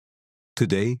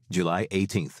Today, July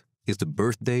 18th, is the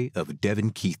birthday of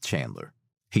Devin Keith Chandler.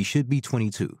 He should be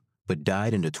 22, but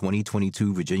died in the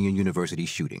 2022 Virginia University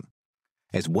shooting.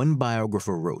 As one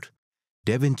biographer wrote,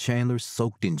 Devin Chandler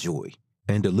soaked in joy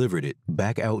and delivered it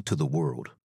back out to the world.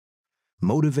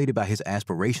 Motivated by his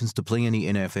aspirations to play in the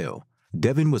NFL,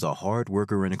 Devin was a hard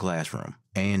worker in the classroom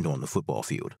and on the football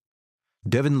field.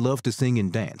 Devin loved to sing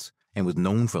and dance and was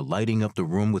known for lighting up the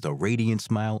room with a radiant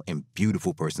smile and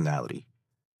beautiful personality.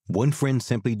 One friend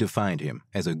simply defined him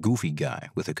as a goofy guy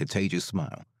with a contagious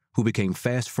smile who became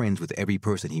fast friends with every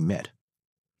person he met.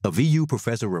 A VU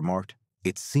professor remarked,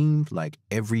 "It seemed like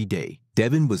every day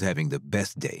Devin was having the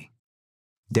best day."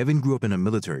 Devin grew up in a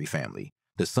military family,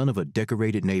 the son of a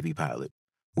decorated Navy pilot,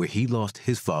 where he lost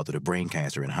his father to brain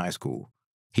cancer in high school.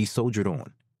 He soldiered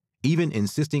on, even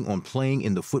insisting on playing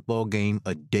in the football game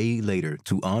a day later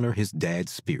to honor his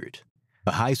dad's spirit.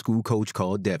 A high school coach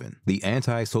called Devin the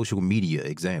anti-social media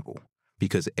example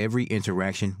because every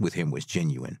interaction with him was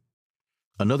genuine.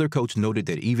 Another coach noted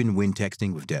that even when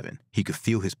texting with Devin, he could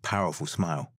feel his powerful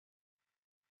smile.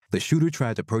 The shooter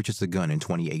tried to purchase a gun in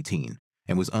 2018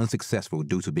 and was unsuccessful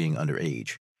due to being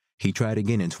underage. He tried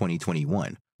again in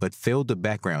 2021, but failed the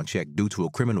background check due to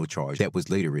a criminal charge that was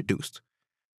later reduced.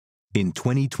 In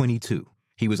 2022,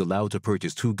 he was allowed to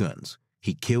purchase 2 guns.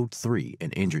 He killed 3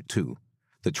 and injured 2.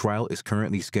 The trial is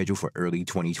currently scheduled for early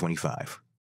 2025.